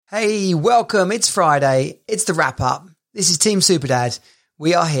Hey, welcome. It's Friday. It's the wrap up. This is Team Superdad.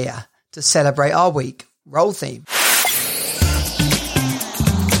 We are here to celebrate our week. Roll theme.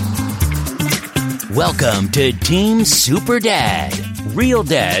 Welcome to Team Superdad. Real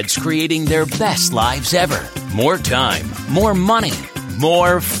dads creating their best lives ever. More time, more money,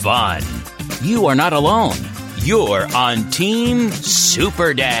 more fun. You are not alone. You're on Team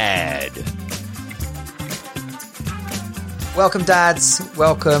Superdad. Welcome, dads.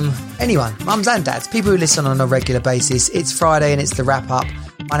 Welcome, anyone, mums and dads, people who listen on a regular basis. It's Friday and it's the wrap up.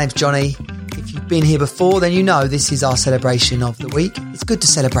 My name's Johnny. If you've been here before, then you know this is our celebration of the week. It's good to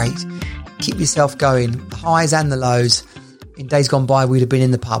celebrate. Keep yourself going, the highs and the lows. In days gone by, we'd have been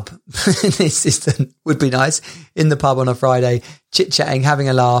in the pub. This would be nice. In the pub on a Friday, chit-chatting, having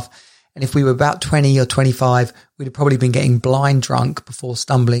a laugh. And if we were about 20 or 25, we'd have probably been getting blind drunk before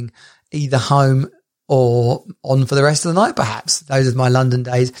stumbling either home or on for the rest of the night, perhaps. Those are my London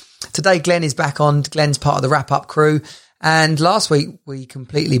days. Today, Glenn is back on. Glenn's part of the wrap-up crew. And last week, we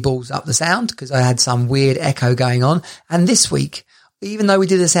completely balls up the sound because I had some weird echo going on. And this week, even though we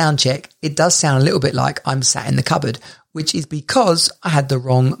did a sound check, it does sound a little bit like I'm sat in the cupboard, which is because I had the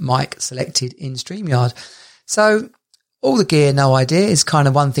wrong mic selected in StreamYard. So all the gear, no idea, is kind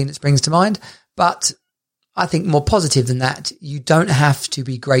of one thing that springs to mind. But I think more positive than that, you don't have to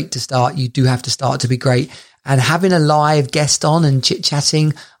be great to start. You do have to start to be great. And having a live guest on and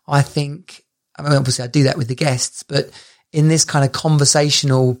chit-chatting, I think, obviously I do that with the guests, but in this kind of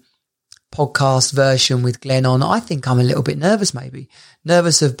conversational podcast version with Glenn on, I think I'm a little bit nervous, maybe.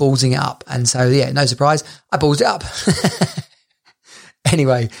 Nervous of ballsing it up. And so, yeah, no surprise, I ballsed it up.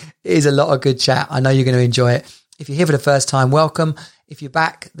 Anyway, it is a lot of good chat. I know you're going to enjoy it. If you're here for the first time, welcome. If you're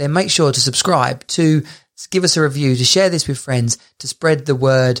back, then make sure to subscribe, to give us a review, to share this with friends, to spread the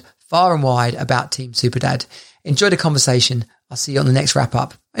word far and wide about Team Superdad. Enjoy the conversation. I'll see you on the next wrap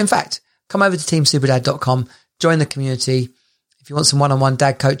up. In fact, come over to teamsuperdad.com, join the community. If you want some one-on-one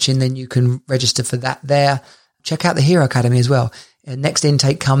dad coaching, then you can register for that there. Check out the Hero Academy as well. Next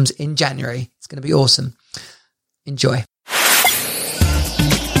intake comes in January. It's going to be awesome. Enjoy.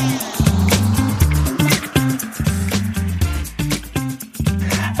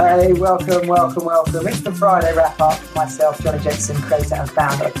 Hey, welcome. It's the Friday wrap-up. Myself, Johnny Jensen, creator and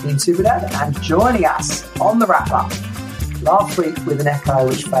founder of Team Superdad, and joining us on the wrap-up last week with an echo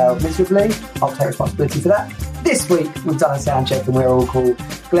which failed miserably. I'll take responsibility for that. This week, we've done a sound check and we're all cool.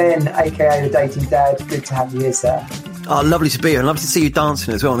 Glenn, a.k.a. the Dating Dad, good to have you here, sir. Oh, lovely to be here and lovely to see you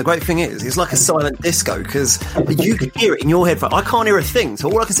dancing as well. And the great thing is, it's like a silent disco because you can hear it in your headphone. I can't hear a thing,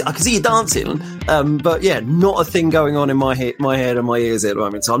 so all I can see you dancing, but yeah, not a thing going on in my head and my ears at the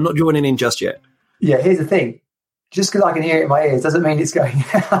moment. So I'm not joining in just yet. Yeah, here's the thing. Just because I can hear it in my ears doesn't mean it's going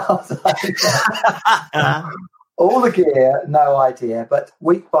out. All the gear, no idea. But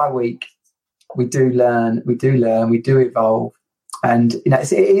week by week, we do learn, we do evolve. And you know,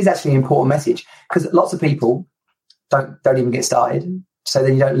 it is actually an important message because lots of people don't even get started. So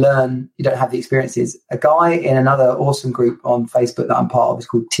then you don't learn, you don't have the experiences. A guy in another awesome group on Facebook that I'm part of is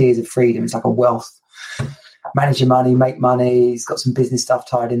called Tears of Freedom. It's like a wealth, manage your money, make money. He's got some business stuff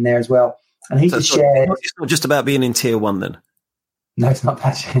tied in there as well. And he just shared. It's not just about being in tier one then. No, it's not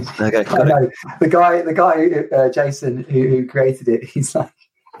passion. Okay, the guy, Jason, who created it, he's like,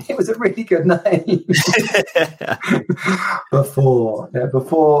 it was a really good name. before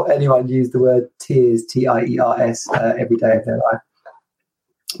anyone used the word tears, T-I-E-R-S, every day of their life.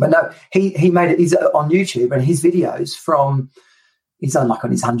 But no, he made it. He's on YouTube, and his videos he's done like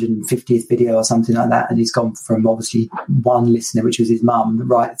on his 150th video or something like that, and he's gone from obviously one listener, which was his mum,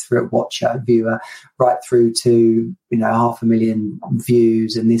 right through viewer, right through to 500,000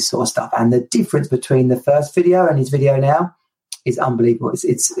 views and this sort of stuff. And the difference between the first video and his video now is unbelievable.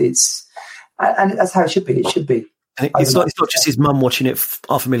 It's and that's how it should be. It should be. It's not just his mum watching it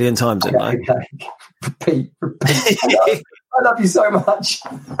 500,000 times. Repeat. I love you so much.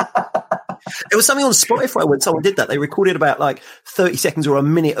 It was something on Spotify when someone did that. They recorded about like 30 seconds or a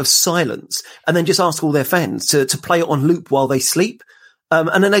minute of silence and then just asked all their fans to play it on loop while they sleep.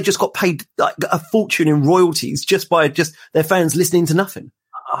 And then they just got paid like a fortune in royalties just by their fans listening to nothing.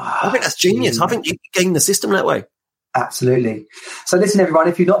 I think that's genius. I think you can game the system that way. Absolutely. So listen, everyone,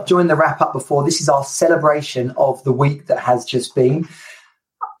 if you've not joined the wrap-up before, this is our celebration of the week that has just been.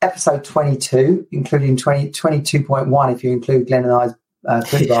 Episode 22, including 22.1 if you include Glenn and I's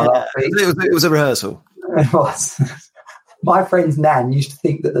food bar last week. It was a rehearsal. It was. My friend's nan used to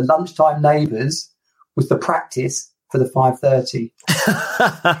think that the lunchtime neighbours was the practice for the 5:30.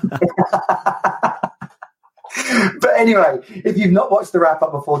 But anyway, if you've not watched the wrap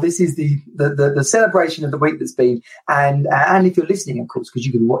up before, this is the celebration of the week that's been, and if you're listening, of course, because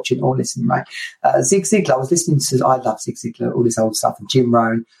you can be watching or listening, right? Zig Ziglar. I was listening to. I love Zig Ziglar, all this old stuff, and Jim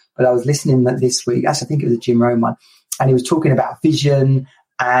Rohn. But I was listening this week. Actually, I think it was a Jim Rohn one, and he was talking about vision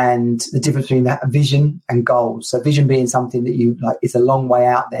and the difference between that vision and goals. So vision being something that you like, it's a long way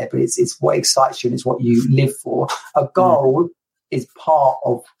out there, but it's what excites you and it's what you live for. A goal is part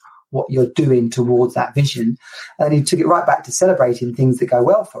of what you're doing towards that vision. And he took it right back to celebrating things that go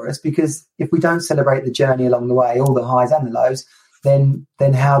well for us, because if we don't celebrate the journey along the way, all the highs and the lows, then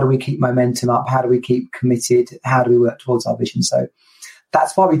how do we keep momentum up? How do we keep committed? How do we work towards our vision? So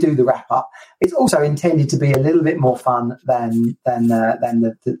that's why we do the wrap up. It's also intended to be a little bit more fun than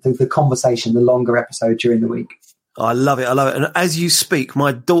the conversation, the longer episode during the week. I love it. And as you speak,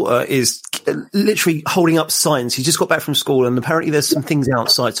 my daughter is literally holding up signs. She just got back from school, and apparently there's some things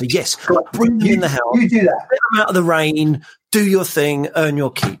outside. So yes, bring them in the house. You do that. Get them out of the rain. Do your thing. Earn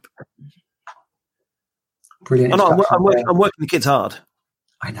your keep. Brilliant. I'm working the kids hard.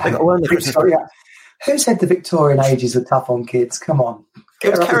 I know. Who said the Victorian ages were tough on kids? Come on.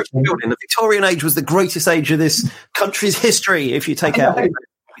 It was character building. The Victorian age was the greatest age of this country's history, if you take out what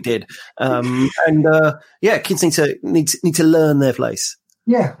we did. Kids need to learn their place.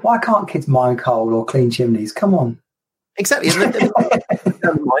 Yeah, why can't kids mine coal or clean chimneys? Come on. Exactly.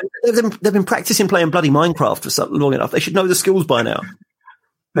 They've been practicing playing bloody Minecraft for something long enough. They should know the skills by now.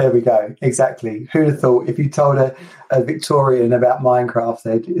 There we go. Exactly. Who'd have thought if you told a Victorian about Minecraft,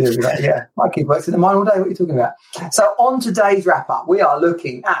 they'd be like, yeah, my kid works in the mine all day. What are you talking about? So on today's wrap-up, we are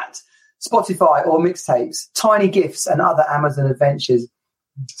looking at Spotify or mixtapes, tiny gifts and other Amazon adventures.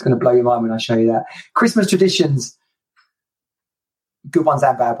 It's going to blow your mind when I show you that. Christmas traditions, good ones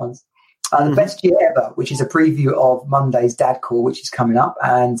and bad ones. The best year ever, which is a preview of Monday's Dad Call, which is coming up,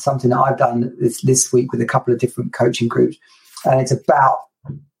 and something that I've done this week with a couple of different coaching groups. And it's about,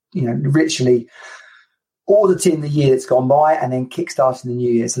 literally auditing the year that's gone by and then kickstarting the new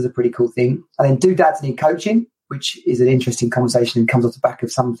year. So it's a pretty cool thing. And then Do Dads Need Coaching, which is an interesting conversation and comes off the back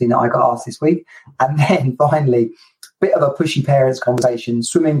of something that I got asked this week. And then finally, bit of a pushy parents conversation,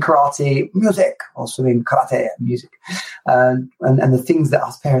 swimming, karate, music, or swimming, karate, music, and the things that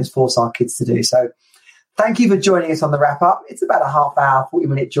us parents force our kids to do. So thank you for joining us on the wrap up. It's about a half hour,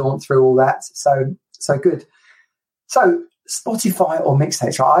 40-minute jaunt through all that. So good. So Spotify or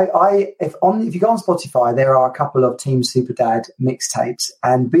mixtapes, right? If you go on Spotify, there are a couple of Team Super Dad mixtapes,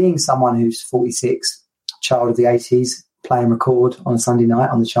 and being someone who's 46, child of the 80s, play and record on a Sunday night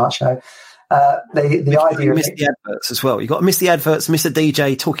on the chart show, the idea you missed the adverts as well. You got to miss the adverts, miss a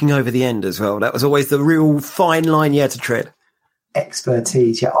DJ talking over the end as well. That was always the real fine line you had to tread.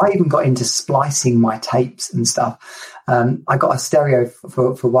 Expertise, yeah. I even got into splicing my tapes and stuff. I got a stereo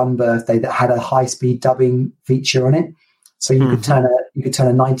for one birthday that had a high-speed dubbing feature on it. So you could turn a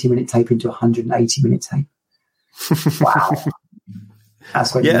 90-minute tape into a 180-minute tape. Wow.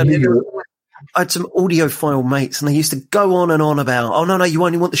 That's what you knew. I had some audiophile mates, and they used to go on and on about, oh, no, you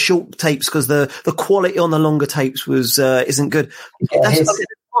only want the short tapes because the quality on the longer tapes isn't good. Yeah, that's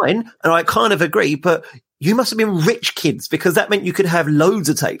fine, and I kind of agree, but you must have been rich kids, because that meant you could have loads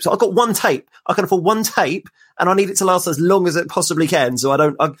of tapes. So I got one tape. I can afford one tape, and I need it to last as long as it possibly can, so I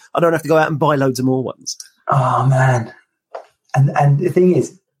don't have to go out and buy loads of more ones. Oh, man. And the thing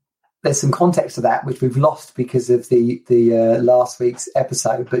is, there's some context to that which we've lost because of the last week's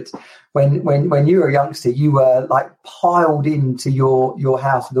episode. But when you were a youngster, you were like piled into your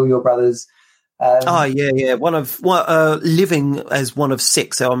house with all your brothers. Living as one of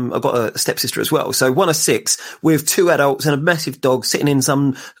six. I've got a stepsister as well. So one of six with two adults and a massive dog sitting in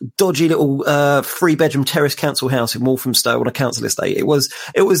some dodgy little 3-bedroom terrace council house in Walthamstow on a council estate. It was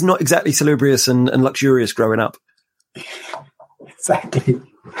not exactly salubrious and luxurious growing up. Exactly.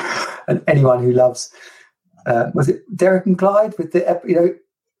 And anyone who loves, was it Derek and Clyde with the,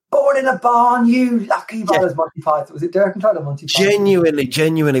 born in a barn, you lucky brothers, Monty Python. Was it Derek and Clyde or Monty Python?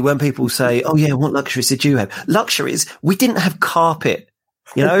 Genuinely, when people say, oh yeah, what luxuries did you have? Luxuries, we didn't have carpet.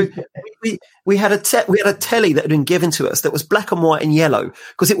 We had a telly that had been given to us that was black and white and yellow,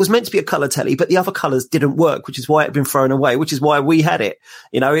 because it was meant to be a colour telly, but the other colours didn't work, which is why it had been thrown away, which is why we had it.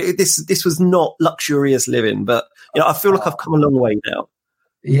 This was not luxurious living, but I feel like I've come a long way now.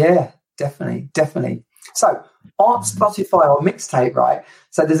 Yeah, definitely. So on Spotify or mixtape, right?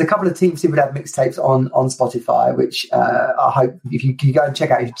 So there's a couple of Team Super Dad mixtapes on Spotify, which I hope if you go and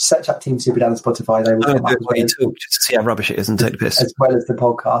check out, if you search up Team Super Dad on Spotify, they will come up just to see how rubbish it is and take the piss. As well as the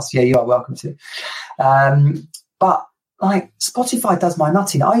podcast. Yeah, you are welcome to. But like Spotify does my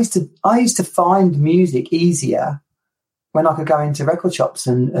nutting. I used to find music easier when I could go into record shops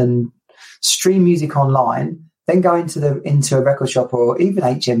and stream music online then go into a record shop or even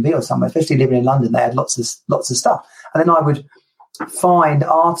HMV or somewhere, especially living in London, they had lots of stuff. And then I would find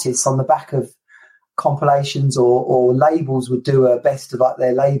artists on the back of compilations or labels would do a best of like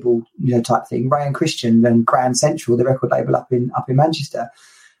their label, type thing. Ray and Christian and Grand Central, the record label up in Manchester.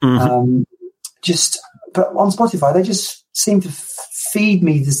 Mm-hmm. But on Spotify, they just seem to feed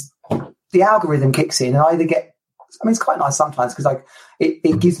me this. The algorithm kicks in, and I either get. I mean, it's quite nice sometimes because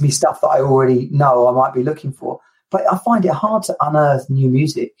it gives me stuff that I already know I might be looking for. But I find it hard to unearth new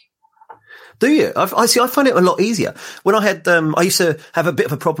music. Do you? I find it a lot easier. When I had, I used to have a bit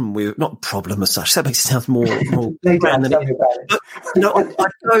of a problem with, not problem as such, that makes it sound more grand than it is. But,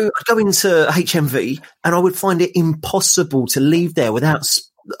 I'd go into HMV and I would find it impossible to leave there without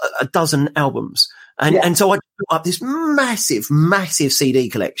a dozen albums. And so I built up this massive CD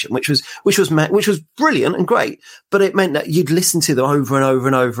collection, which was brilliant and great, but it meant that you'd listen to them over and over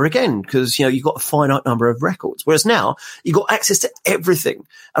and over again because, you've got a finite number of records. Whereas now you've got access to everything.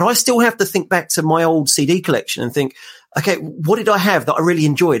 And I still have to think back to my old CD collection and think, okay, what did I have that I really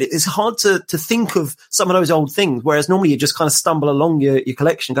enjoyed? It's hard to think of some of those old things, whereas normally you just kind of stumble along your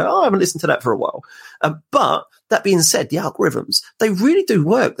collection and go, I haven't listened to that for a while. But that being said, the algorithms, they really do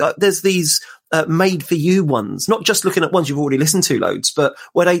work. There's these made for you ones, not just looking at ones you've already listened to loads, but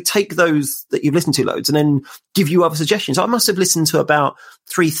where they take those that you've listened to loads and then give you other suggestions. I must have listened to about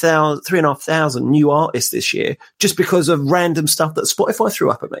 3,500 new artists this year just because of random stuff that Spotify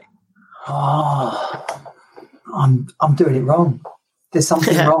threw up at me. Oh, I'm doing it wrong. There's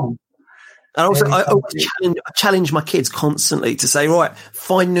something wrong. And also, I challenge my kids constantly to say, right,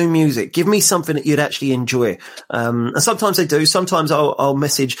 find new music. Give me something that you'd actually enjoy. And sometimes they do. Sometimes I'll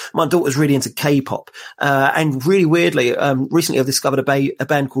message. My daughter's really into K-pop. And really weirdly, recently I've discovered a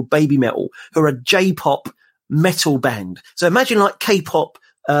band called Baby Metal, who are a J-pop metal band. So imagine like K-pop,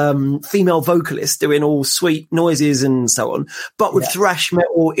 female vocalists doing all sweet noises and so on, but with thrash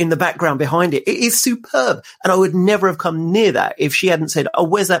metal in the background behind it. It is superb. And I would never have come near that if she hadn't said, oh,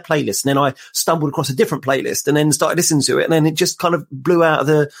 where's that playlist? And then I stumbled across a different playlist and then started listening to it. And then it just kind of blew out of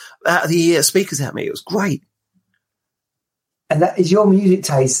the speakers at me. It was great. And that is your music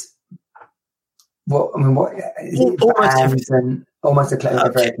taste. What is it? Almost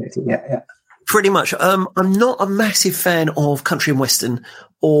eclectic. Yeah. Pretty much. I'm not a massive fan of country and western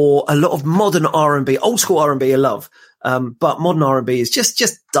or a lot of modern R&B. Old school R&B I love, but modern R&B is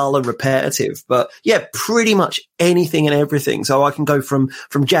just dull and repetitive. But yeah, pretty much anything and everything. So I can go from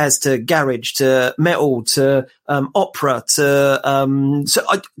jazz to garage to metal to opera to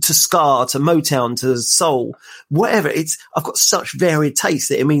ska to Motown to soul, whatever. I've got such varied tastes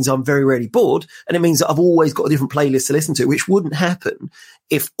that it means I'm very rarely bored, and it means that I've always got a different playlist to listen to, which wouldn't happen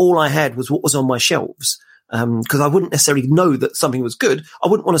if all I had was what was on my shelves. Because I wouldn't necessarily know that something was good. I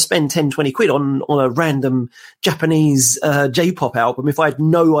wouldn't want to spend 10, 20 quid on a random Japanese J-pop album if I had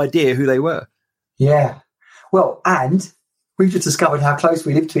no idea who they were. Yeah. Well, and we've just discovered how close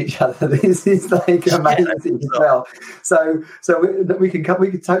we live to each other. This is like amazing as well. So we can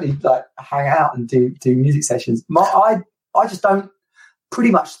totally like hang out and do music sessions. I just don't.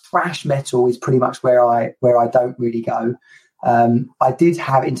 Pretty much thrash metal is pretty much where I don't really go. I did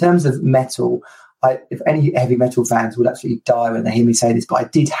have, in terms of metal, if any heavy metal fans would actually die when they hear me say this, but I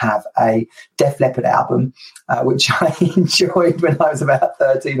did have a Def Leppard album, which I enjoyed when I was about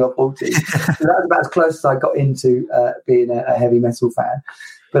 13 or 14. So that was about as close as I got into being a heavy metal fan.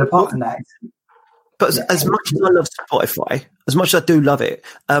 But apart from that... But as much as I love Spotify, as much as I do love it,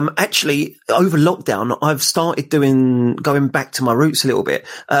 actually over lockdown, I've started going back to my roots a little bit.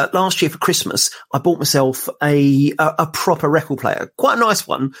 Last year for Christmas, I bought myself a proper record player, quite a nice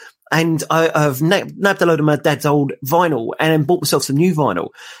one. And I've nabbed a load of my dad's old vinyl and then bought myself some new vinyl.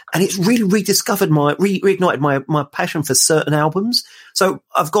 And it's really reignited my passion for certain albums. So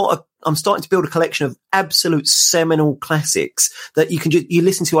I'm starting to build a collection of absolute seminal classics that you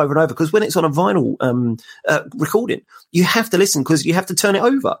listen to over and over. Because when it's on a vinyl recording, you have to listen because you have to turn it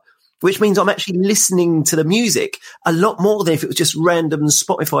over, which means I'm actually listening to the music a lot more than if it was just random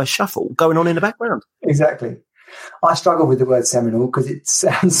Spotify shuffle going on in the background. Exactly. I struggle with the word seminal because it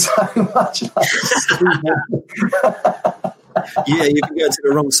sounds so much like yeah, you can go to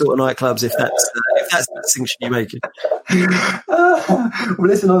the wrong sort of nightclubs if that's the distinction you're making. Well,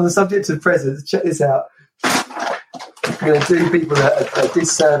 listen, on the subject of presents, check this out. I'm going to do people a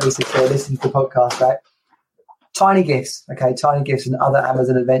disservice if they're listening to the podcast, right? Tiny gifts, okay? Tiny gifts and other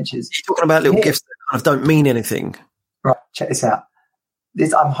Amazon adventures. You're talking about little gifts that kind of don't mean anything. Right, check this out.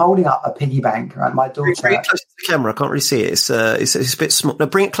 I'm holding up a piggy bank, right? My daughter. Bring it closer to the camera. I can't really see it. It's a bit small. No,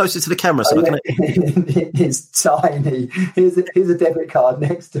 bring it closer to the camera so I can. It's tiny. Here's a debit card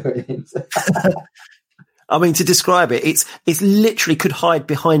next to it. I mean, to describe it, it's literally could hide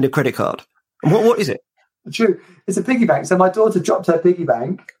behind a credit card. And what is it? True. It's a piggy bank. So my daughter dropped her piggy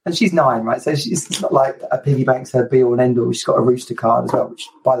bank, and she's 9, right? So it's not like a piggy bank's her be all and end all. She's got a Rooster card as well, which,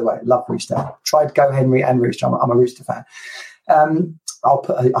 by the way, I love Rooster. Tried Go Henry and Rooster. I'm a Rooster fan. I'll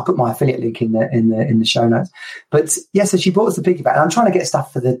put my affiliate link in the show notes. But yeah, so she bought us the piggy bank. And I'm trying to get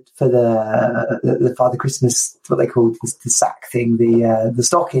stuff for the Father Christmas, what they call the sack thing, the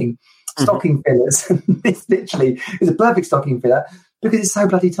stocking fillers. It's literally a perfect stocking filler because it's so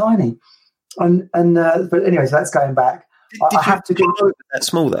bloody tiny. But anyway, so that's going back. I have to go that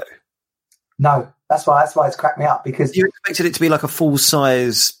small though. No, that's why it's cracked me up because you expected it to be like a full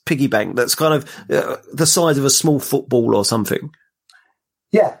size piggy bank that's kind of the size of a small football or something.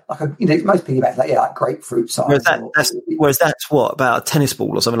 Yeah, like most piggy banks, like grapefruit size. Whereas that's what, about a tennis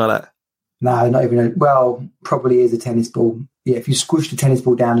ball or something like that. No, not even. Well, probably is a tennis ball. Yeah, if you squish the tennis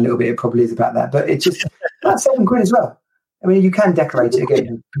ball down a little bit, it probably is about that. But it's just that's £7 as well. I mean, you can decorate it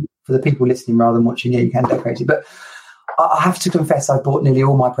again for the people listening rather than watching. Yeah, you can decorate it. But I have to confess, I bought nearly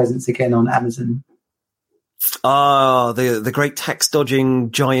all my presents again on Amazon. Ah, the great tax dodging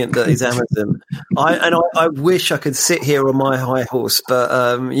giant that is Amazon. I wish I could sit here on my high horse,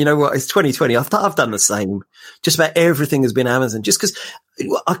 but you know what? It's 2020. I've done the same. Just about everything has been Amazon. Just because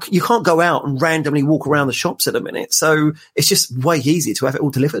you can't go out and randomly walk around the shops at a minute, so it's just way easier to have it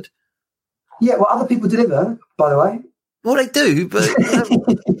all delivered. Yeah, well, other people deliver, by the way. Well, they do, but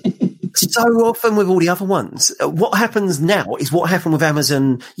so often with all the other ones, what happens now is what happened with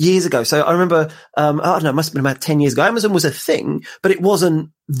Amazon years ago. So I remember, I don't know, it must have been about 10 years ago. Amazon was a thing, but it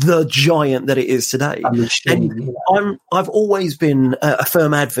wasn't the giant that it is today. I've always been a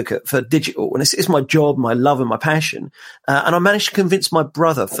firm advocate for digital, and it's my job, my love, and my passion. And I managed to convince my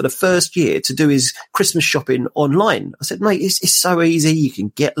brother for the first year to do his Christmas shopping online. I said, mate, it's so easy. You can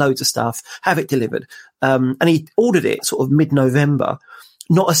get loads of stuff, have it delivered. And he ordered it sort of mid-November.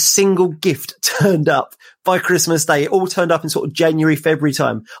 Not a single gift turned up by Christmas Day. It all turned up in sort of January, February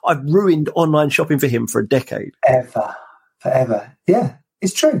time. I've ruined online shopping for him for a decade. Forever. Yeah,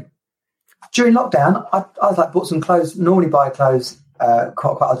 it's true. During lockdown, I bought some clothes, normally buy clothes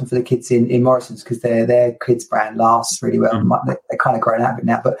quite often for the kids in Morrison's because their kids brand lasts really well. They're kind of grown out of it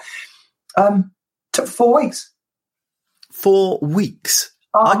now, but took 4 weeks. 4 weeks?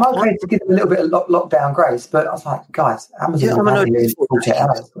 I'm okay to give them a little bit of lockdown grace, but I was like, guys, Amazon is 48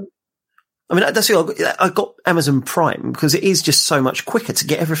 hours. I mean, that's I got Amazon Prime because it is just so much quicker to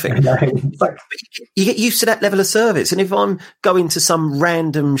get everything. You get used to that level of service. And if I'm going to some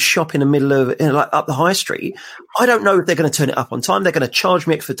random shop in the middle of, up the high street, I don't know if they're going to turn it up on time. They're going to charge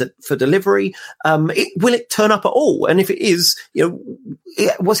me for delivery. Will it turn up at all? And if it is,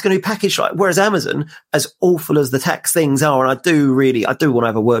 what's going to be packaged like? Whereas Amazon, as awful as the tax things are, and I do want to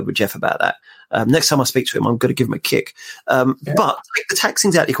have a word with Jeff about that. Next time I speak to him, I'm going to give him a kick. But take the tax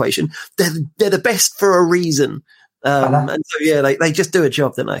things out of the equation. They're the best for a reason. And so, yeah, they just do a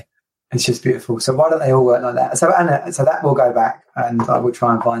job, don't they? It's just beautiful. So why don't they all work like that? So, Anna, so that will go back and I will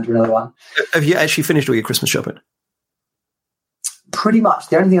try and find you another one. Have you actually finished all your Christmas shopping? Pretty much.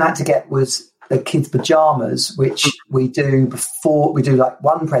 The only thing I had to get was the kids' pajamas, which we do before we do like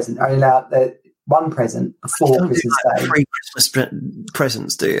one present. I only allow one present before Christmas Day. 3 Christmas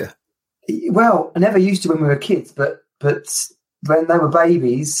presents, do you? Well, I never used to when we were kids, but when they were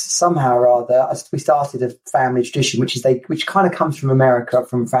babies, somehow or other, we started a family tradition, which kind of comes from America,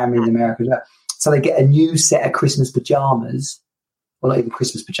 from family in America. So they get a new set of Christmas pajamas, well, not even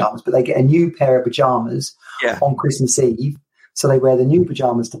Christmas pajamas, but they get a new pair of pajamas on Christmas Eve. So they wear the new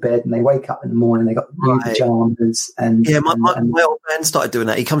pajamas to bed, and they wake up in the morning. They got new pajamas, and my old man started doing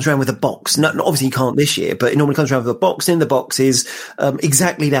that. He comes around with a box. No, obviously he can't this year, but he normally comes around with a box. In the box is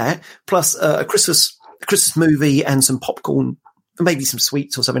exactly that, plus a Christmas movie and some popcorn, maybe some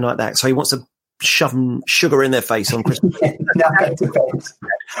sweets or something like that. So he wants to shove sugar in their face on Christmas. Go to bed.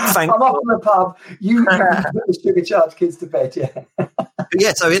 I'm off in the pub. You put the sugar charged kids to bed.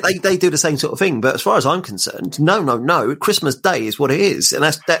 Yeah, so they do the same sort of thing. But as far as I'm concerned, no. Christmas Day is what it is, and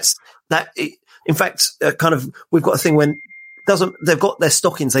that's that. In fact, kind of, we've got a thing when they've got their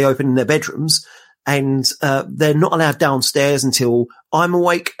stockings they open in their bedrooms, and they're not allowed downstairs until I'm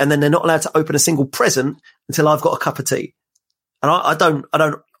awake, and then they're not allowed to open a single present until I've got a cup of tea. And I don't.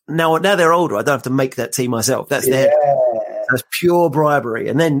 Now they're older. I don't have to make that tea myself. That's pure bribery,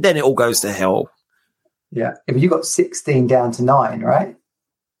 and then it all goes to hell. Yeah, if you got 16 down to 9, right?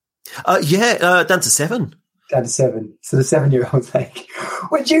 Down to 7. Down to 7. So the 7-year-old's like,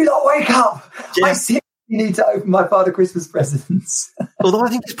 "Would you not wake up? Yeah. I see You need to open my Father Christmas presents. Although I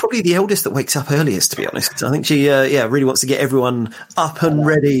think it's probably the eldest that wakes up earliest, to be honest. I think she, really wants to get everyone up and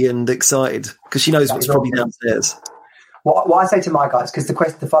ready and excited because she knows what's probably downstairs. What I say to my guys, because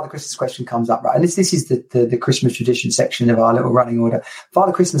the Father Christmas question comes up, right? And this is the Christmas tradition section of our little running order.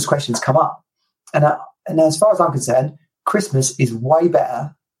 Father Christmas questions come up. And as far as I'm concerned, Christmas is way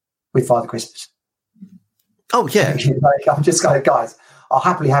better with Father Christmas. Oh, yeah. I'm just going, guys, I'll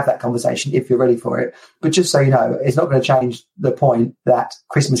happily have that conversation if you're ready for it. But just so you know, it's not going to change the point that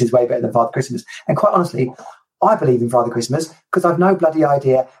Christmas is way better than Father Christmas. And quite honestly, I believe in Father Christmas because I've no bloody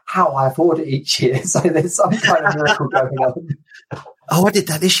idea how I afford it each year. So there's some kind of miracle going on. Oh, I did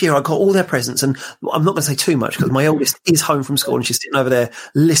that this year. I got all their presents, and I'm not going to say too much because my eldest is home from school and she's sitting over there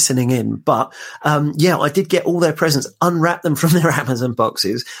listening in. But I did get all their presents, unwrap them from their Amazon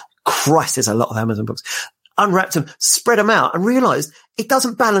boxes. Christ, there's a lot of Amazon boxes. Unwrapped them, spread them out, and realised it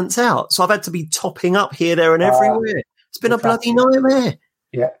doesn't balance out. So I've had to be topping up here, there, and everywhere. It's been a bloody nightmare.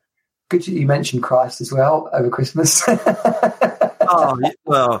 Yeah. Good you mentioned Christ as well over Christmas. Oh,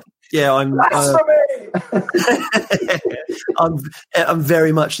 well, yeah, I'm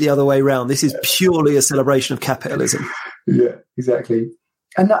very much the other way round. This is purely a celebration of capitalism. Yeah, exactly.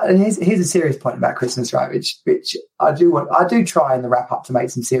 And here's a serious point about Christmas, right? Which I do try in the wrap up to make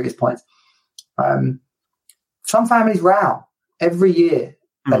some serious points. Some families row every year.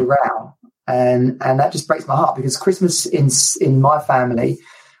 They row, and that just breaks my heart because Christmas in my family.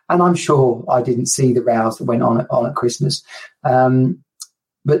 And I'm sure I didn't see the rows that went on at Christmas.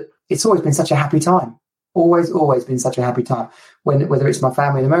 But it's always been such a happy time. Always been such a happy time. Whether it's my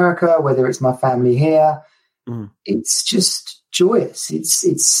family in America, whether it's my family here, it's just joyous.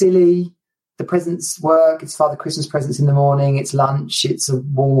 It's silly. The presents work. It's Father Christmas presents in the morning. It's lunch. It's a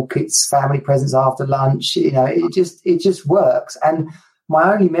walk. It's family presents after lunch. It just works. And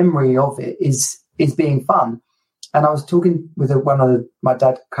my only memory of it is being fun. And I was talking with one of my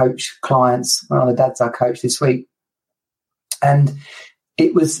dad coach clients, one of the dads I coached this week, and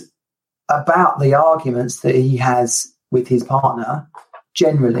it was about the arguments that he has with his partner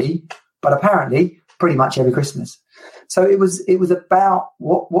generally, but apparently pretty much every Christmas. So it was about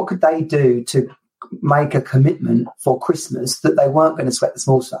what could they do to make a commitment for Christmas that they weren't going to sweat the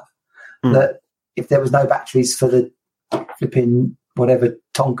small stuff. That if there was no batteries for the flipping whatever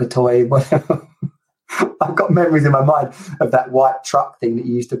Tonka toy, whatever. I've got memories in my mind of that white truck thing that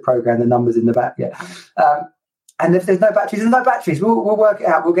you used to program the numbers in the back. Yeah. And if there's no batteries, there's no batteries. We'll work it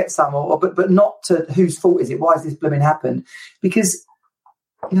out. We'll get some, but not to whose fault is it? Why is this blooming happened? Because,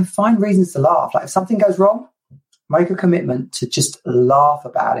 find reasons to laugh. Like if something goes wrong, make a commitment to just laugh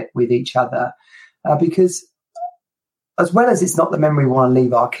about it with each other. Because as well as it's not the memory we want to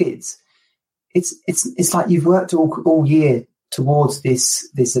leave our kids, it's like you've worked all year towards this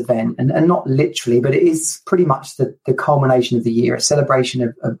event, and not literally, but it is pretty much the culmination of the year, a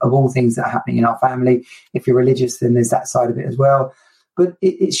celebration of all things that are happening in our family. If you're religious, then there's that side of it as well. But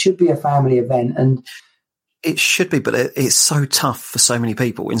it should be a family event, and it should be, but it's so tough for so many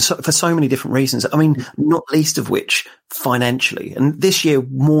people for so many different reasons. I mean, not least of which financially. And this year,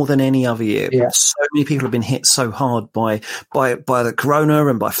 more than any other year, so many people have been hit so hard by the corona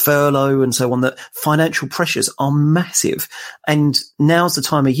and by furlough and so on that financial pressures are massive. And now's the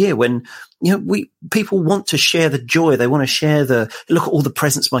time of year when, people want to share the joy. They want to share look at all the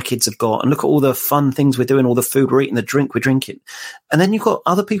presents my kids have got and look at all the fun things we're doing, all the food we're eating, the drink we're drinking. And then you've got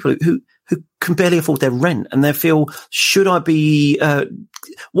other people who can barely afford their rent and they feel, should I be,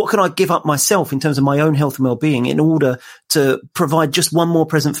 what can I give up myself in terms of my own health and well-being in order to provide just one more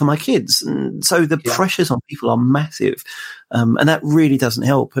present for my kids? And so the pressures on people are massive. And that really doesn't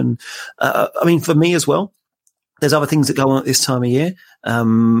help. And, for me as well, there's other things that go on at this time of year. I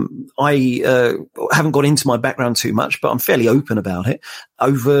haven't got into my background too much, but I'm fairly open about it.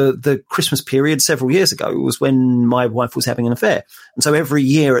 Over the Christmas period several years ago was when my wife was having an affair. And so every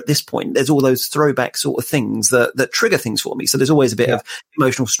year at this point, there's all those throwback sort of things that trigger things for me. So there's always a bit of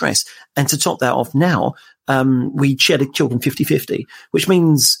emotional stress. And to top that off now, we share the children 50-50, which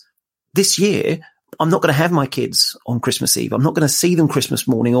means this year, I'm not going to have my kids on Christmas Eve. I'm not going to see them Christmas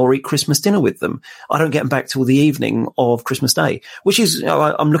morning or eat Christmas dinner with them. I don't get them back till the evening of Christmas Day, which is,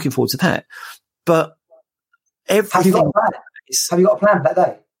 I'm looking forward to that. But everything. Have you got a plan for that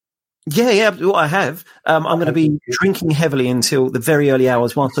day? Yeah, well, I have. I'm going to be drinking heavily until the very early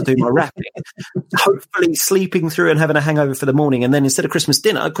hours whilst I do my wrapping, hopefully sleeping through and having a hangover for the morning. And then instead of Christmas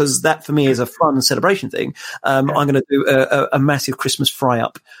dinner, because that for me is a fun celebration thing, I'm going to do a massive Christmas fry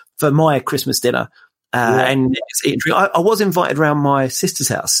up for my Christmas dinner. And I was invited around my sister's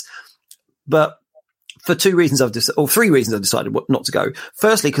house, but for three reasons I've decided not to go.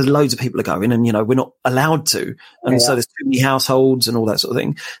 Firstly, because loads of people are going and, we're not allowed to. And so there's too many households and all that sort of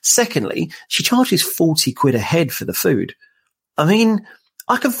thing. Secondly, she charges 40 quid a head for the food. I mean,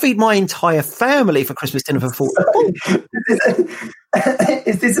 I can feed my entire family for Christmas dinner for 40 quid.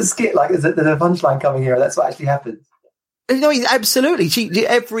 Is this a skit? Like, there's a punchline coming here? That's what actually happens. No, absolutely.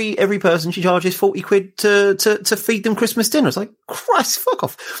 Every person she charges 40 quid to feed them Christmas dinner. It's like, Christ, fuck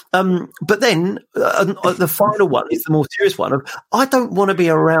off. But then the final one is the more serious one of, I don't want to be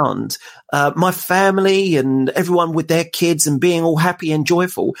around my family and everyone with their kids and being all happy and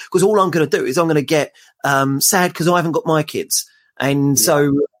joyful, because all I'm going to do is I'm going to get sad because I haven't got my kids. And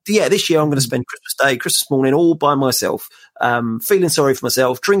so, this year I'm going to spend Christmas Day, Christmas morning, all by myself, feeling sorry for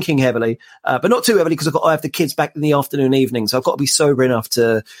myself, drinking heavily, but not too heavily because I have the kids back in the afternoon, evening. So I've got to be sober enough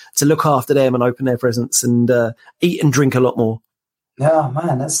to look after them and open their presents and eat and drink a lot more. Oh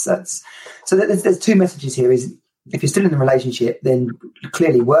man, that's so. There's two messages here. Is if you're still in the relationship, then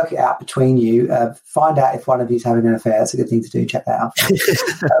clearly work it out between you. Find out if one of you's having an affair. That's a good thing to do. Check that out.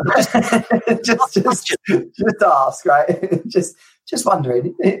 Just ask, right? Just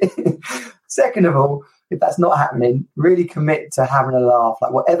wondering. Second of all, if that's not happening, really commit to having a laugh.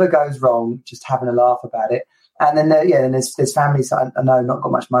 Like whatever goes wrong, just having a laugh about it. And then there's families that I know not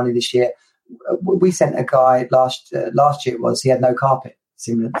got much money this year. We sent a guy last year. He had no carpet.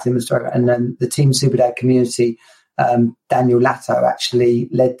 Similar story. And then the Team Superdad community, Daniel Latto actually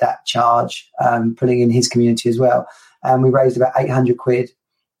led that charge, putting in his community as well. And we raised about 800 quid.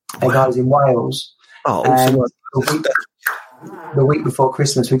 Wow. A guy was in Wales. Oh, awesome. The week before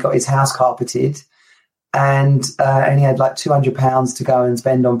Christmas, we got his house carpeted, and he had like £200 to go and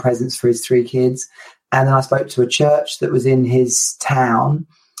spend on presents for his 3 kids. And then I spoke to a church that was in his town,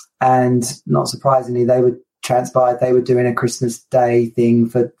 and not surprisingly, they were doing a Christmas Day thing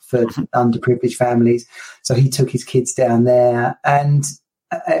for underprivileged families. So he took his kids down there, and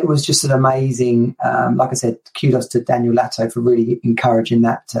it was just an amazing, like I said, kudos to Daniel Latto for really encouraging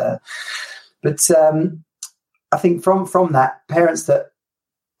that. But I think from that, parents that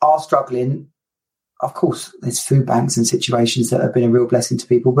are struggling, of course, there's food banks and situations that have been a real blessing to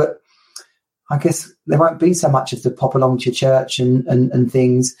people, but I guess there won't be so much of the pop along to your church and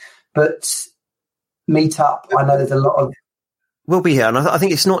things, but meet up. I know there's a lot of. We'll be here, and I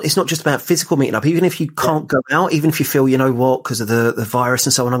think it's not just about physical meeting up. Even if you can't go out, even if you feel, because of the virus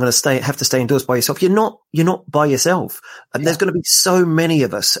and so on, I'm going to have to stay indoors by yourself. You're not by yourself. And there's going to be so many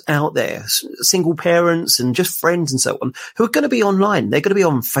of us out there, single parents and just friends and so on, who are going to be online. They're going to be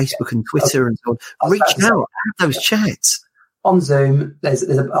on Facebook and Twitter and so on. Reach out, have those chats on Zoom. There's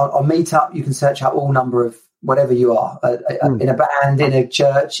on Meetup. You can search out all number of whatever you are in a band, in a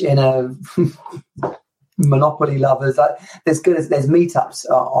church, in a Monopoly lovers. There's meetups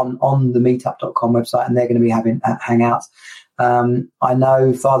on the meetup.com website, and they're going to be having hangouts. I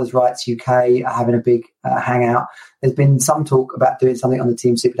know Fathers' Rights UK are having a big hangout. There's been some talk about doing something on the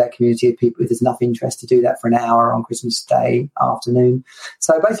Team Superdad community if there's enough interest to do that for an hour on Christmas Day afternoon.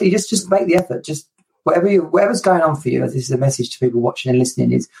 So basically, just make the effort. Just whatever's going on for you. This is a message to people watching and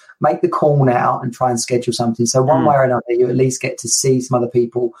listening: is make the call now and try and schedule something. So one way or another, you at least get to see some other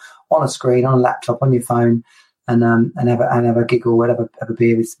people on a screen, on a laptop, on your phone, and have a giggle, have a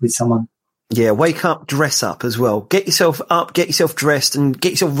beer with someone. Yeah, wake up, dress up as well. Get yourself up, get yourself dressed, and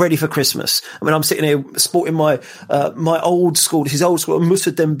get yourself ready for Christmas. I mean, I'm sitting here sporting my old school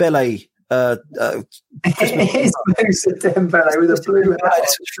Moussa Dembele. It is Moussa Dembele with a blue hat.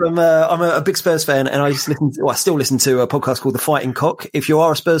 From I'm a big Spurs fan, and I still listen to a podcast called The Fighting Cock. If you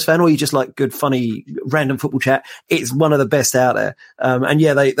are a Spurs fan or you just like good, funny, random football chat, it's one of the best out there. And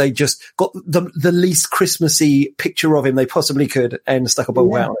yeah, they just got the least Christmassy picture of him they possibly could and stuck a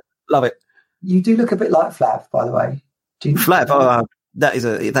ball out. Love it. You do look a bit like Flav, by the way. Flav, that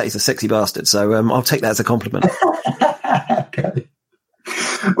is a sexy bastard. So I'll take that as a compliment. Okay.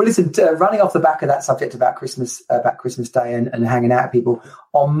 Well, listen, running off the back of that subject about Christmas Day and hanging out with people,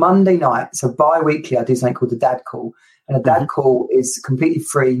 on Monday night, so bi-weekly, I do something called the Dad Call. And a Dad Call is a completely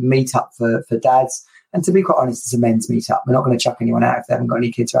free meetup for dads. And to be quite honest, it's a men's meetup. We're not going to chuck anyone out if they haven't got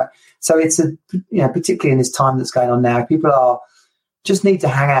any kids, right? So it's particularly in this time that's going on now, people just need to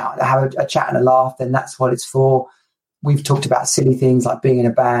hang out, have a chat and a laugh, then that's what it's for. We've talked about silly things like being in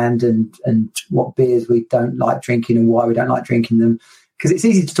a band and what beers we don't like drinking and why we don't like drinking them. Because it's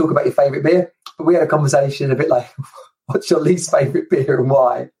easy to talk about your favourite beer, but we had a conversation a bit like, what's your least favourite beer and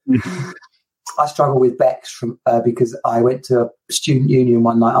why? I struggle with Beck's because I went to a student union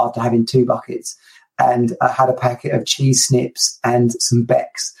one night after having 2 buckets, and I had a packet of cheese snips and some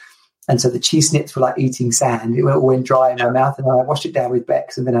Beck's. And so the cheese snips were like eating sand. It all went dry in my mouth, and I washed it down with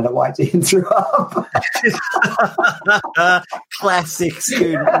Bex and then had a white tea and threw up. Classic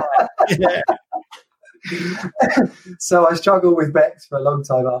student. Yeah. So I struggled with Bex for a long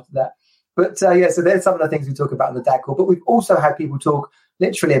time after that. But so there's some of the things we talk about in the dad call. But we've also had people talk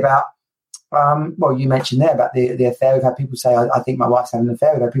literally about, you mentioned there about the affair. We've had people say, I think my wife's having an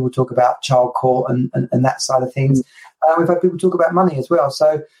affair. We've had people talk about child court and that side of things. We've had people talk about money as well.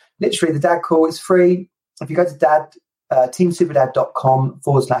 So literally the dad call is free. If you go to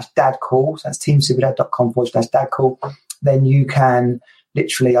teamsuperdad.com/dad call, so that's teamsuperdad.com/dad call, then you can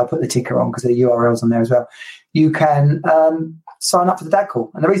literally, I'll put the ticker on because the URL's on there as well. You can sign up for the dad call.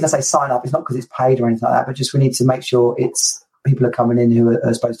 And the reason I say sign up is not because it's paid or anything like that, but just we need to make sure it's people are coming in who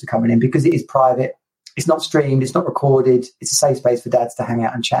are supposed to come in because it is private. It's not streamed. It's not recorded. It's a safe space for dads to hang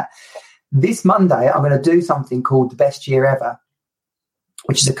out and chat. This Monday, I'm going to do something called the Best Year Ever,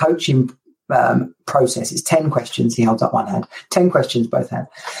 which is a coaching process. It's 10 questions. He holds up one hand. 10 questions, both hands.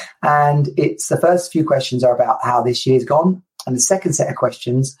 And it's the first few questions are about how this year's gone. And the second set of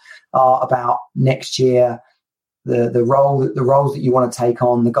questions are about next year, the roles that you want to take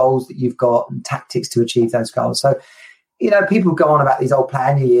on, the goals that you've got, and tactics to achieve those goals. So, people go on about these old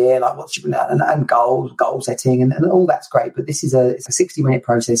plan your year, like and goal setting, and all that's great. But this is it's a 60-minute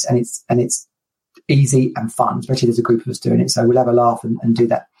process, and it's easy and fun, especially there's a group of us doing it. So we'll have a laugh and do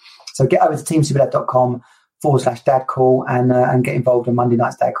that. So get over to teamsuperdad.com/dad call and get involved on Monday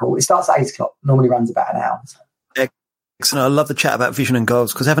night's dad call. It starts at 8:00. Normally runs about an hour. Excellent. I love the chat about vision and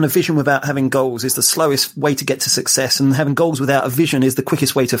goals because having a vision without having goals is the slowest way to get to success, and having goals without a vision is the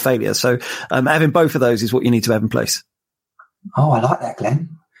quickest way to failure. So having both of those is what you need to have in place. Oh, I like that, Glenn.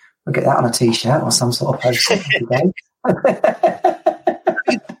 We'll get that on a T-shirt or some sort of poster.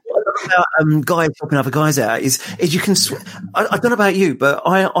 About guys helping other guys out is you can I don't know about you, but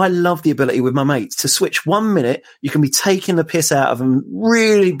I love the ability with my mates to switch 1 minute. You can be taking the piss out of them,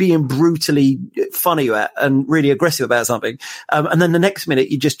 really being brutally funny and really aggressive about something, and then the next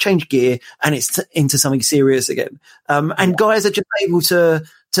minute you just change gear and it's into something serious again. Guys are just able to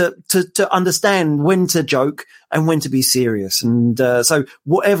understand when to joke and when to be serious. And so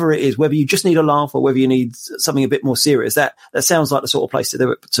whatever it is, whether you just need a laugh or whether you need something a bit more serious, that sounds like the sort of place to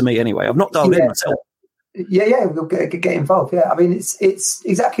do it to me anyway. I've not dialed in myself. Yeah, we'll get involved. Yeah, I mean, it's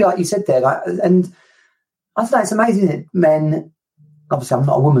exactly like you said there. And I don't know, it's amazing that men, obviously I'm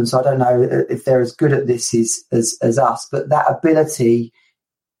not a woman, so I don't know if they're as good at this as us, but that ability,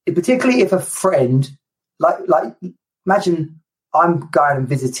 particularly if a friend, like imagine I'm going and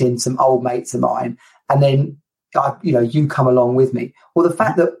visiting some old mates of mine, and then you come along with me. Well, the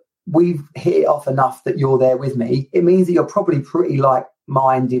fact that we've hit it off enough that you're there with me, it means that you're probably pretty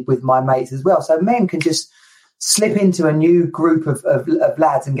like-minded with my mates as well. So men can just slip into a new group of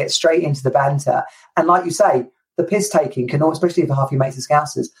lads and get straight into the banter. And like you say, the piss taking can, especially if half your mates are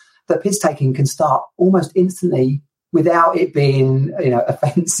Scousers, the piss taking can start almost instantly without it being,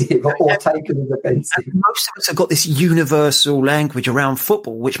 offensive or taken as offensive. And most of us have got this universal language around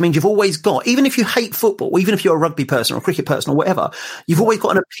football, which means you've always got, even if you hate football, even if you're a rugby person or a cricket person or whatever, you've always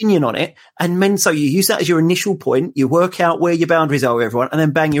got an opinion on it. And so you use that as your initial point, you work out where your boundaries are with everyone, and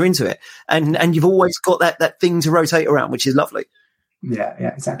then bang, you're into it. And you've always got that thing to rotate around, which is lovely. Yeah,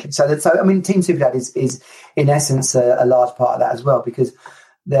 exactly. So I mean, Team Superdad is in essence a large part of that as well, because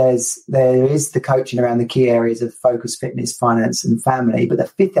there is the coaching around the key areas of focus, fitness, finance, and family. But the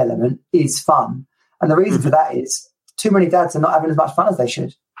fifth element is fun. And the reason for that is too many dads are not having as much fun as they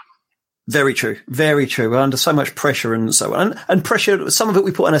should. Very true. Very true. We're under so much pressure and so on. And pressure, some of it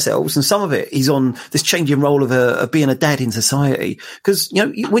we put on ourselves, and some of it is on this changing role of being a dad in society. Because,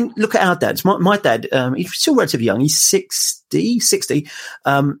 when look at our dads, my dad, he's still relatively young. He's 60.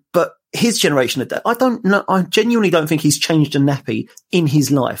 But his generation of dad, I genuinely don't think he's changed a nappy in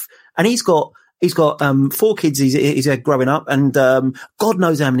his life. And he's got 4 kids he's growing up, and God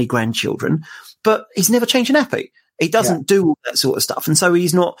knows how many grandchildren, but he's never changed a nappy. He doesn't do all that sort of stuff. And so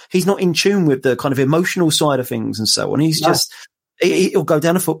he's not in tune with the kind of emotional side of things and so on. He's just, he'll go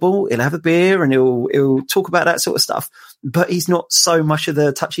down to football, he'll have a beer, and he'll talk about that sort of stuff. But he's not so much of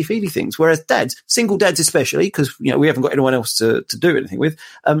the touchy-feely things. Whereas dads, single dads especially, because, we haven't got anyone else to do anything with.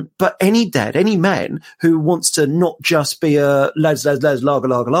 But any dad, any man who wants to not just be a lads,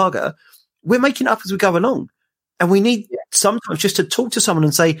 lager, we're making it up as we go along. And we need sometimes just to talk to someone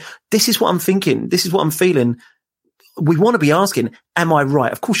and say, this is what I'm thinking, this is what I'm feeling. We want to be asking, am I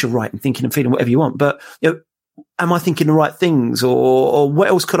right? Of course you're right in thinking and feeling whatever you want, but am I thinking the right things, or what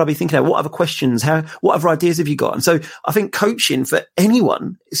else could I be thinking of? What other questions? What other ideas have you got? And so I think coaching for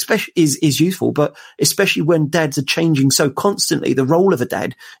anyone, especially, is useful, but especially when dads are changing so constantly, the role of a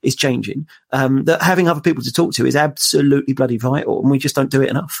dad is changing. That having other people to talk to is absolutely bloody vital, and we just don't do it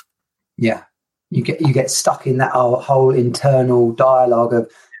enough. Yeah, you get stuck in that whole internal dialogue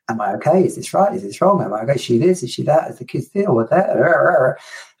of, am I okay? Is this right? Is this wrong? Am I okay? Is she this? Is she that? Is the kids this or that?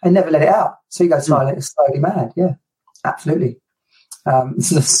 And never let it out. So you go slowly mad. Yeah, absolutely.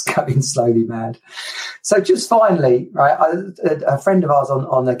 Just going slowly mad. So just finally, right, a friend of ours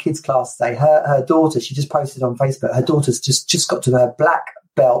on the kids class today, her daughter, she just posted on Facebook, her daughter's just got to her black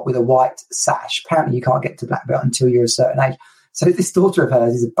belt with a white sash. Apparently you can't get to black belt until you're a certain age. So this daughter of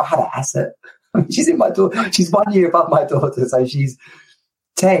hers is a badass. She's 1 year above my daughter, so she's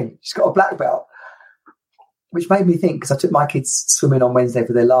 10. She's got a black belt, which made me think, because I took my kids swimming on Wednesday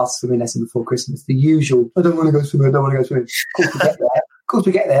for their last swimming lesson before Christmas. The usual, I don't want to go swimming, I don't want to go swimming. Of course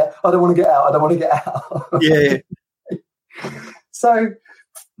we get there. I don't want to get out. I don't want to get out. Yeah. So, are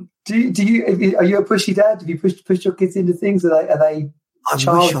you a pushy dad? Have you pushed your kids into things? Are they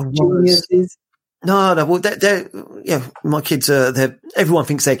child geniuses? No. Well, my kids everyone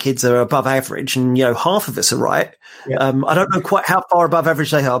thinks their kids are above average, and half of us are right. Yeah. I don't know quite how far above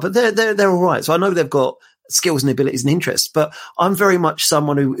average they are, but they're all right. So I know they've got skills and abilities and interests, but I'm very much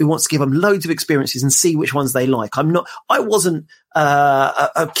someone who wants to give them loads of experiences and see which ones they like. I wasn't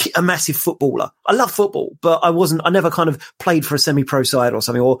a massive footballer. I love football, but I never kind of played for a semi-pro side or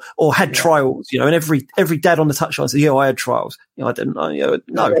something, or had trials, and every dad on the touchline said, I had trials. I didn't know,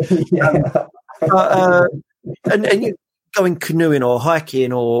 no. And going canoeing or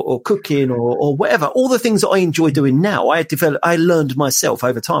hiking or cooking or whatever, all the things that I enjoy doing now, I learned myself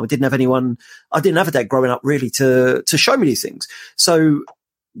over time. I didn't have a dad growing up really to show me these things. So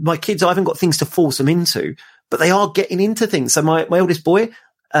my kids, I haven't got things to force them into, but they are getting into things. So my oldest boy,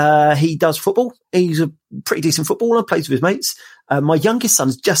 he does football. He's a pretty decent footballer, plays with his mates. My youngest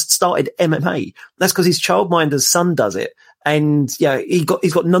son's just started MMA. That's because his childminder's son does it. And he's got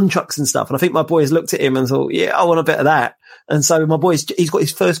nunchucks and stuff. And I think my boy has looked at him and thought, I want a bit of that. And so my boy's, he's got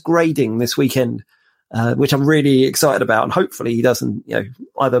his first grading this weekend, which I'm really excited about. And hopefully he doesn't,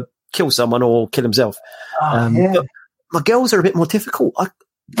 either kill someone or kill himself. But my girls are a bit more difficult.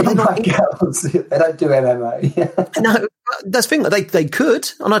 They don't do MMA. No, that's the thing. They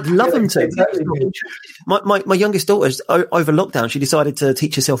could, and I'd love them to. Exactly. My youngest daughter, over lockdown, she decided to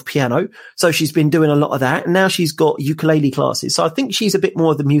teach herself piano. So she's been doing a lot of that. And now she's got ukulele classes. So I think she's a bit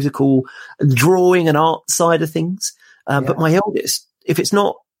more of the musical drawing and art side of things. But my eldest, if it's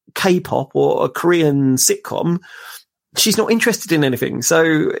not K-pop or a Korean sitcom, she's not interested in anything. So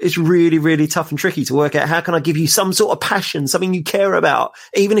it's really, really tough and tricky to work out, how can I give you some sort of passion, something you care about?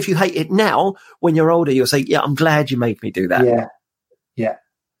 Even if you hate it now, when you're older, you'll say, I'm glad you made me do that. Yeah.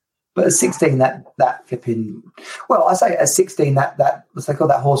 But at 16, that flipping, well, I say at 16, that what's they call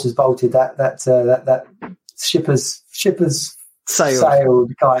that horse has bolted, that shipper's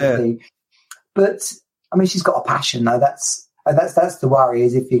sailed kind of thing. But I mean, she's got a passion though. That's the worry,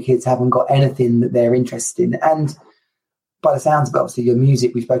 is if your kids haven't got anything that they're interested in. And by the sounds of it, obviously your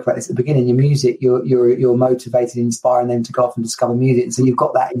music, we spoke about this at the beginning, your music, you're motivated, inspiring them to go off and discover music. And so you've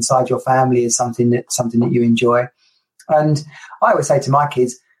got that inside your family as something that you enjoy. And I always say to my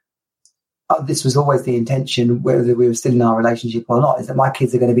kids, this was always the intention, whether we were still in our relationship or not, is that my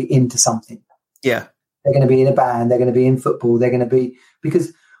kids are going to be into something. Yeah. They're going to be in a band, they're going to be in football, they're going to be,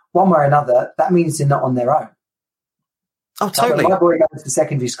 because one way or another, that means they're not on their own. Oh, totally. When my boy goes to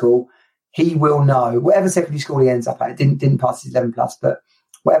secondary school, he will know whatever secondary school he ends up at. Didn't pass his 11+, but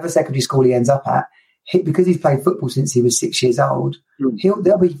whatever secondary school he ends up at, because he's played football since he was 6 years old,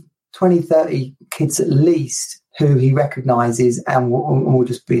 there'll be 20, 30 kids at least who he recognises and will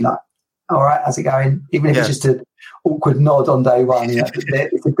just be like, all right, how's it going? Even if it's just an awkward nod on day one,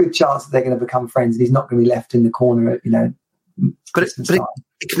 it's a good chance that they're going to become friends, and he's not going to be left in the corner at, But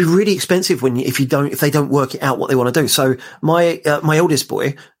it can be really expensive if they don't work it out what they want to do. So my oldest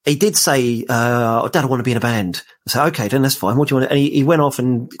boy, he did say, Dad, I want to be in a band. I said, okay, then that's fine. What do you want to? And he went off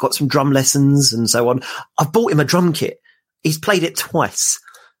and got some drum lessons and so on. I bought him a drum kit. He's played it twice.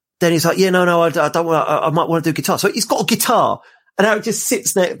 Then he's like, no, I don't want. I might want to do guitar. So he's got a guitar. And now it just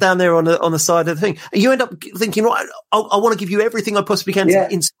sits down there on the side of the thing. And you end up thinking, right, I want to give you everything I possibly can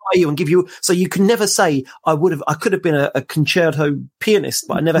to inspire you and give you. So you can never say I could have been a concerto pianist,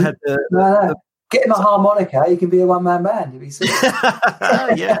 but I never had the. No. Get him a harmonica. You can be a one-man band. If you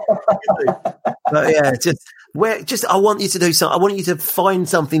yeah. But I want you to do something. I want you to find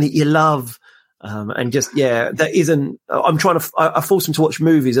something that you love. And just, that isn't, I'm trying to, I force them to watch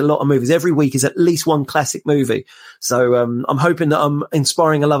movies, a lot of movies. Every week is at least one classic movie. So, I'm hoping that I'm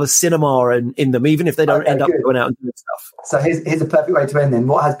inspiring a love of cinema in them, even if they don't end up going out and doing stuff. So here's a perfect way to end then.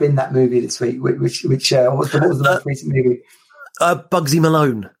 What has been that movie this week? What was the most recent movie? Bugsy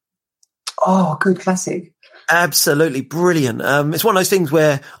Malone. Oh, good classic. Absolutely brilliant. It's one of those things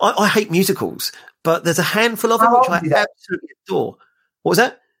where I hate musicals, but there's a handful of them which I absolutely adore. What was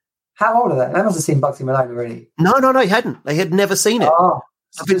that? How old are they? They must have seen Bugsy Malone already. No, he hadn't. They had never seen it. Oh,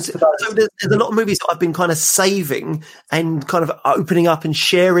 so there's a lot of movies that I've been kind of saving and kind of opening up and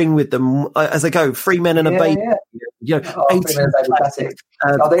sharing with them as they go. Three Men and a Baby. Yeah. 18 classics.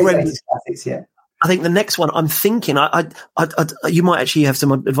 Classics, yeah. I think the next one I'm thinking, you might actually have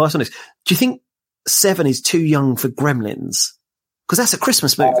some advice on this. Do you think 7 is too young for Gremlins? Because that's a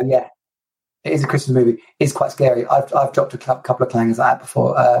Christmas movie. Yeah. It is a Christmas movie. It's quite scary. I've dropped a couple of clangers like that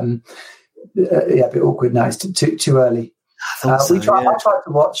before. A bit awkward. No, it's too early. I tried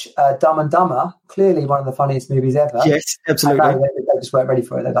to watch Dumb and Dumber. Clearly one of the funniest movies ever. Yes, absolutely. They just weren't ready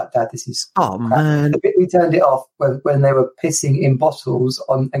for it. They're like, Dad, this is crap. Man. The bit we turned it off when they were pissing in bottles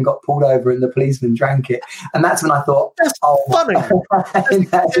and got pulled over and the policeman drank it. And that's when I thought, that's funny.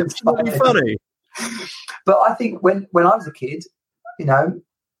 That's really funny. But I think when I was a kid,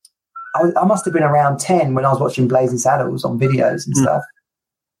 I must have been around 10 when I was watching Blazing Saddles on videos and stuff.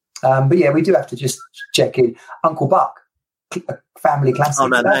 But yeah, we do have to just check in. Uncle Buck, a family classic. Oh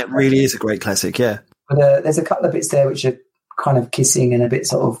no, that really is a great classic, yeah. But there's a couple of bits there which are kind of kissing and a bit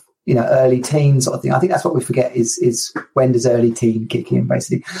sort of, early teen sort of thing. I think that's what we forget is when does early teen kick in,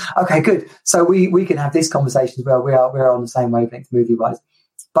 basically. Okay, good. So we can have this conversation as well. We're on the same wavelength movie-wise.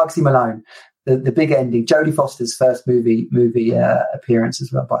 Bugsy Malone. The big ending, Jodie Foster's first movie appearance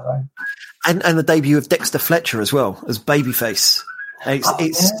as well, by the way, and the debut of Dexter Fletcher as well as Babyface.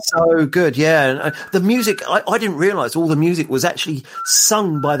 It's so good, yeah. And the music, I didn't realise all the music was actually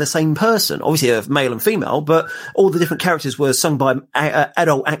sung by the same person. Obviously, a male and female, but all the different characters were sung by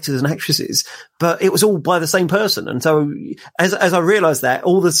adult actors and actresses. But it was all by the same person, and so as I realised that,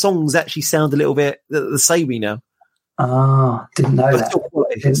 all the songs actually sound a little bit the samey now. Ah, didn't know that.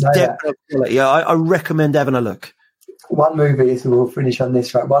 Quality. Yeah, I recommend having a look. One movie, as we'll finish on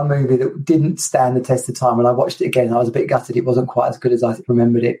this, right? One movie that didn't stand the test of time. When I watched it again, I was a bit gutted. It wasn't quite as good as I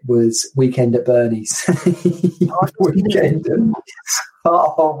remembered it. Was Weekend at Bernie's. Weekend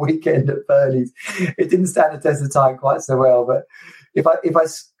at Bernie's. It didn't stand the test of time quite so well, but if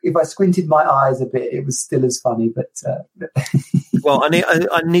I squinted my eyes a bit, it was still as funny. But well, I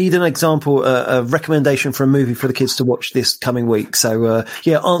need an example, a recommendation for a movie for the kids to watch this coming week. So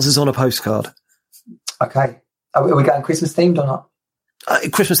answers on a postcard. Okay, are we going Christmas themed or not?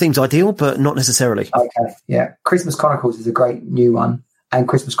 Christmas theme's ideal, but not necessarily. Okay, yeah. Christmas Chronicles is a great new one, and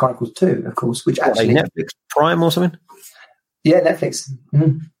Christmas Chronicles 2, of course, which actually Netflix Prime or something. Yeah, Netflix.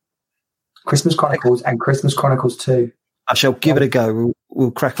 Mm-hmm. Christmas Chronicles and Christmas Chronicles 2. I shall give it a go.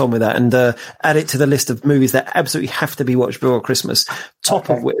 We'll crack on with that and add it to the list of movies that absolutely have to be watched before Christmas.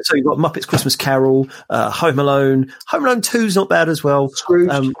 Of which, so you've got Muppets Christmas Carol, Home Alone. Home Alone 2's not bad as well. Scrooge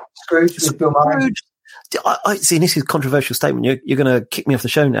with Bill Murray. I see, and this is a controversial statement. You're going to kick me off the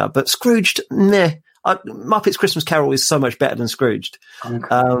show now, but Scrooged, Muppets Christmas Carol is so much better than Scrooged. Okay.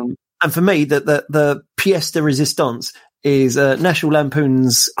 And for me, the pièce de résistance is National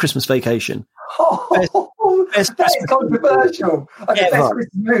Lampoon's Christmas Vacation. Best that is controversial. Okay, best Christmas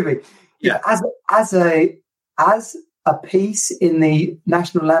movie. Yeah. As a piece in the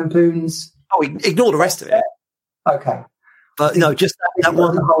National Lampoon's. Oh, ignore the rest of it. Okay. But no, just that one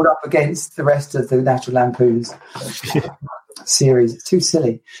doesn't hold up against the rest of the National Lampoon's series. It's too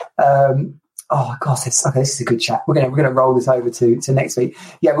silly. Oh gosh, this is a good chat. We're gonna roll this over to next week.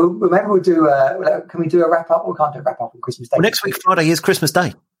 Yeah, maybe we'll do. Can we do a wrap up? We can't do a wrap up on Christmas Day. Well, next week Friday is Christmas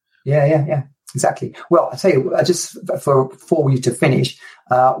Day. Yeah, exactly. Well, I tell you, just for you to finish,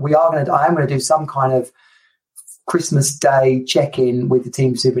 I am going to do some kind of Christmas Day check-in with the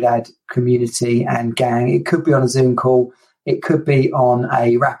Team Superdad community and gang. It could be on a Zoom call. It could be on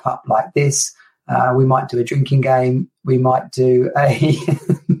a wrap up like this. We might do a drinking game. We might do a.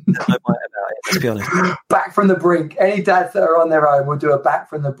 Let's be honest. Back from the brink. Any dads that are on their own, we'll do a back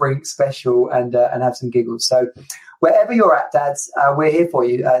from the brink special and have some giggles. So wherever you're at, dads, we're here for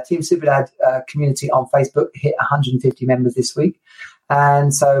you. Team Superdad community on Facebook hit 150 members this week.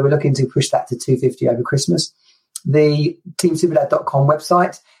 And so we're looking to push that to 250 over Christmas. The teamsuperdad.com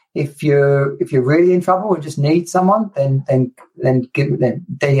website If you're really in trouble and just need someone, then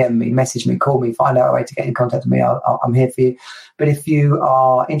DM me, message me, call me, find out a way to get in contact with me. I'm here for you. But if you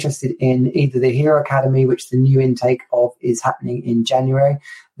are interested in either the Hero Academy, which the new intake of is happening in January,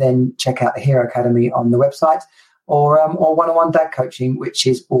 then check out the Hero Academy on the website, or one-on-one dad coaching, which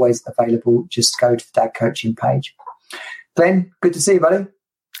is always available. Just go to the dad coaching page. Glenn, good to see you, buddy.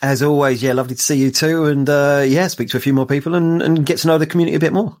 As always, yeah, lovely to see you too. And speak to a few more people and get to know the community a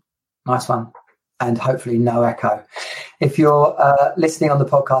bit more. Nice one. And hopefully no echo. If you're listening on the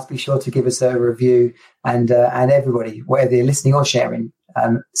podcast, be sure to give us a review. And everybody, whether you're listening or sharing,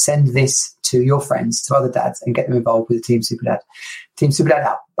 send this to your friends, to other dads, and get them involved with the Team Super Dad. Team Super Dad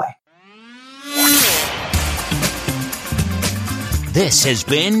out. Bye. This has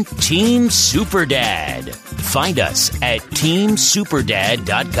been Team Super Dad. Find us at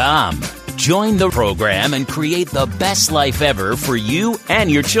teamsuperdad.com. Join the program and create the best life ever for you and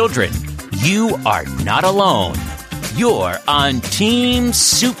your children. You are not alone. You're on Team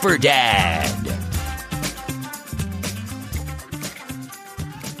Super Dad.